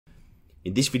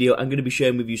In this video, I'm going to be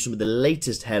sharing with you some of the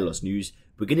latest hair loss news.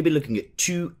 We're going to be looking at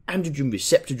 2 androgen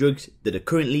receptor drugs that are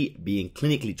currently being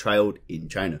clinically trialed in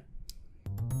China.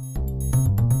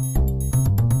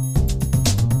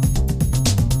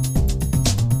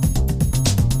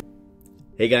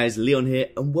 Hey guys, Leon here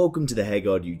and welcome to the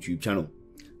Hairguard YouTube channel.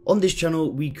 On this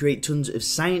channel, we create tons of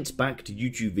science-backed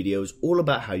YouTube videos all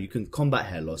about how you can combat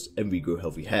hair loss and regrow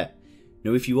healthy hair.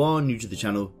 Now, if you are new to the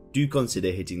channel, do consider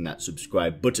hitting that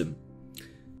subscribe button.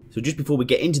 So just before we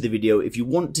get into the video, if you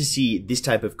want to see this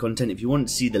type of content, if you want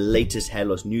to see the latest hair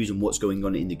loss news and what's going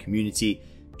on in the community,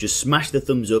 just smash the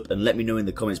thumbs up and let me know in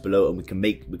the comments below, and we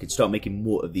can start making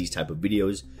more of these type of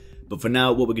videos. But for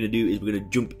now, what we're going to do is we're going to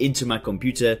jump into my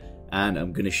computer and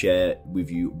I'm going to share with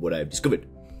you what I've discovered.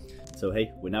 So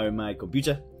hey, we're now in my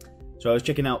computer. So I was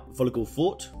checking out Follicle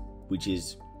Fort, which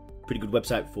is a pretty good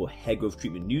website for hair growth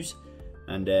treatment news,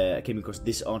 and I came across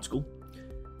this article.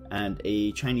 And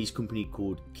a Chinese company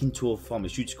called Kintor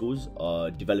Pharmaceuticals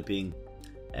are developing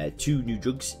 2 new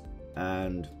drugs,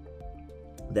 and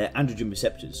they're androgen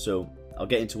receptors. So I'll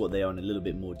get into what they are in a little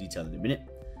bit more detail in a minute.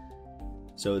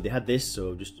 So they had this, so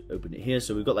I'll just open it here.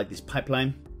 So we've got like this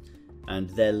pipeline, and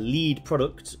their lead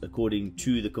product, according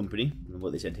to the company, and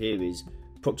what they said here is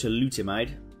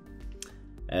proxalutamide.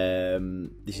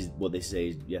 This is what they say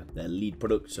is, yeah, their lead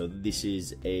product. So this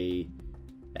is a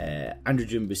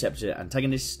androgen receptor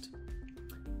antagonist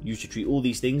used to treat all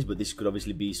these things, but this could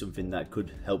obviously be something that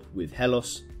could help with hair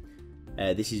loss.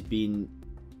 This has been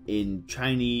in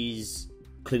Chinese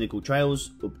clinical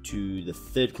trials up to the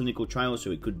 3rd clinical trial,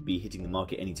 so it could be hitting the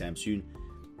market anytime soon.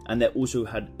 And they also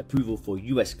had approval for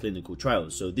US clinical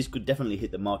trials, so this could definitely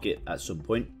hit the market at some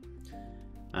point.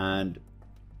 And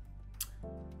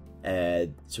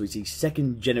so it's a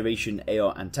 2nd generation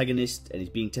AR antagonist, and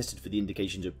it's being tested for the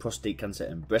indications of prostate cancer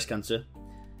and breast cancer.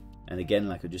 And again,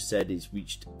 like I just said, it's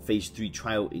reached phase 3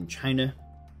 trial in China,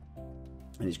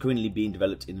 and it's currently being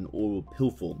developed in an oral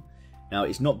pill form. Now,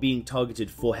 it's not being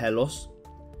targeted for hair loss.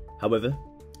 However,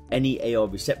 any AR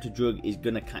receptor drug is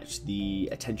going to catch the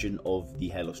attention of the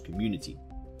hair loss community.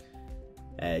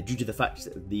 Due to the fact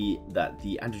that the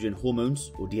androgen hormones,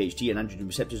 or DHT, and androgen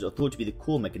receptors are thought to be the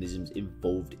core mechanisms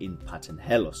involved in pattern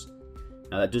hair loss.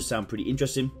 Now that does sound pretty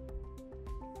interesting.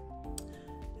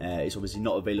 It's obviously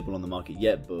not available on the market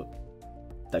yet, but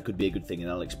that could be a good thing, and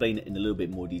I'll explain it in a little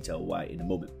bit more detail why in a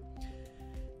moment.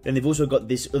 Then they've also got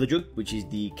this other drug, which is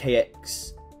the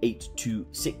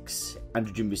KX826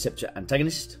 androgen receptor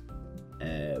antagonist,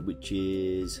 which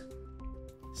is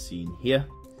seen here.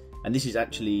 And this is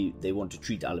actually, they want to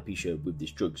treat alopecia with this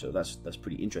drug, so that's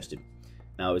pretty interesting.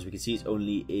 Now, as we can see, it's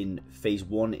only in phase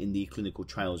 1 in the clinical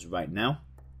trials right now.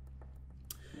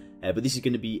 But this is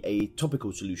going to be a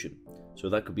topical solution, so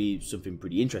that could be something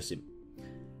pretty interesting.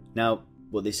 Now,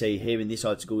 what they say here in this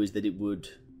article is that it would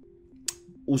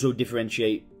also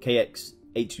differentiate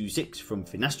KX826 from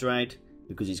finasteride,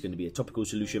 because it's going to be a topical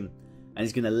solution, and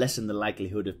it's going to lessen the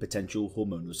likelihood of potential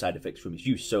hormonal side effects from its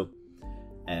use. So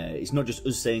it's not just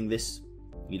us saying this,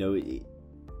 you know,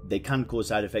 they can cause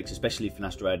side effects, especially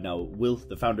finasteride. Now, Will,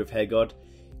 the founder of Hairguard,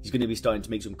 he's going to be starting to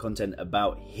make some content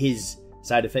about his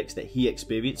side effects that he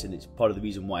experienced, and it's part of the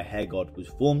reason why Hairguard was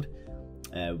formed.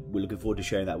 We're looking forward to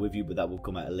sharing that with you, but that will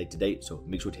come at a later date, so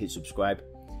make sure to hit subscribe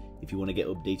if you want to get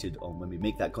updated on when we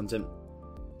make that content.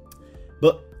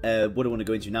 But what I want to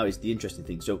go into now is the interesting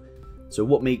thing. So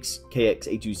what makes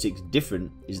KX826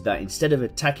 different is that instead of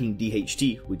attacking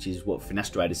DHT, which is what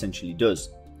finasteride essentially does,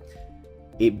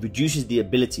 it reduces the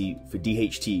ability for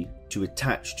DHT to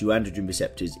attach to androgen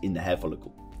receptors in the hair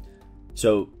follicle.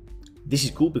 So this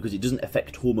is cool because it doesn't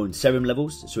affect hormone serum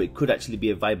levels, so it could actually be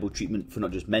a viable treatment for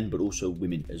not just men but also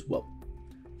women as well.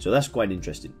 So that's quite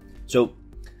interesting. So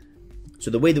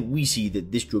the way that we see that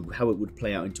this drug, how it would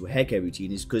play out into a hair care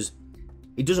routine, is because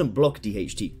it doesn't block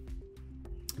DHT.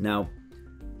 Now,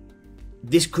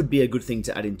 this could be a good thing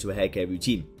to add into a hair care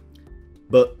routine,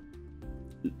 but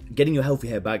getting your healthy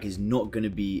hair back is not going to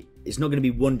be, it's not going to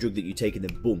be one drug that you take and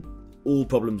then boom, all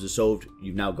problems are solved,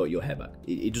 you've now got your hair back.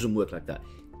 It doesn't work like that.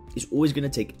 It's always going to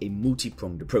take a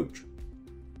multi-pronged approach,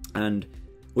 and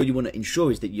what you want to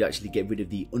ensure is that you actually get rid of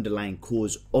the underlying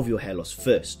cause of your hair loss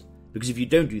first, because if you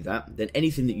don't do that, then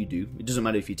anything that you do, it doesn't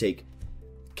matter if you take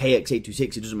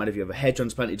KX826, it doesn't matter if you have a hair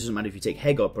transplant, it doesn't matter if you take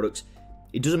Hairguard products,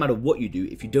 it doesn't matter what you do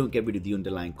if you don't get rid of the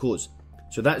underlying cause.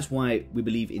 So that's why we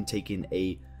believe in taking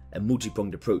a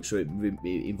multi-pronged approach. So it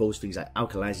involves things like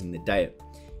alkalizing the diet,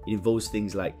 it involves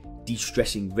things like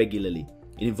de-stressing regularly,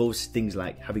 it involves things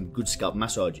like having good scalp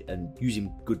massage and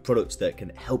using good products that can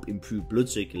help improve blood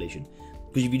circulation.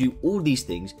 Because if you do all these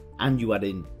things and you add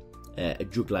in a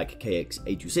drug like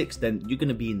KX826, then you're going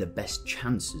to be in the best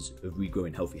chances of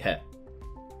regrowing healthy hair.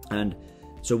 And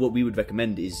so what we would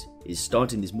recommend is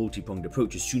starting this multi-pronged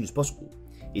approach as soon as possible.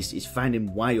 Is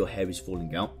finding why your hair is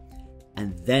falling out,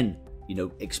 and then, you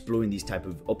know, exploring these type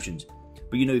of options.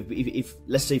 But you know, if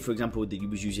let's say, for example, that you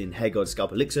was using Hairguard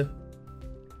Scalp Elixir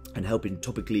and helping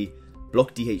topically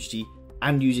block DHT,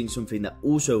 and using something that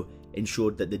also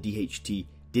ensured that the DHT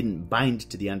didn't bind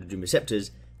to the androgen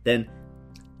receptors, then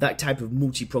that type of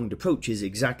multi-pronged approach is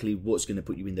exactly what's going to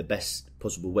put you in the best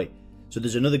possible way. So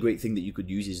there's another great thing that you could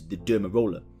use is the Derma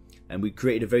Roller. And we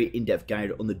created a very in-depth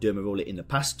guide on the Derma Roller in the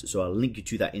past, so I'll link you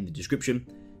to that in the description.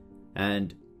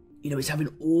 And, you know, it's having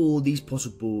all these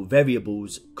possible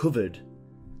variables covered,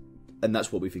 and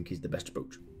that's what we think is the best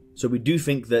approach. So we do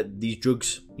think that these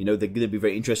drugs, you know, they're going to be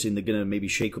very interesting. They're going to maybe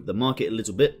shake up the market a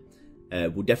little bit.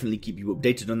 We'll definitely keep you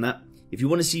updated on that. If you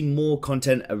want to see more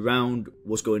content around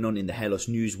what's going on in the hair loss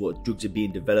news, what drugs are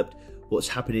being developed, what's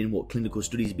happening, what clinical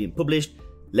studies are being published,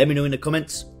 let me know in the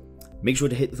comments. Make sure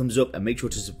to hit the thumbs up and make sure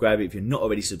to subscribe if you're not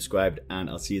already subscribed, and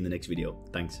I'll see you in the next video.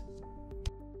 Thanks.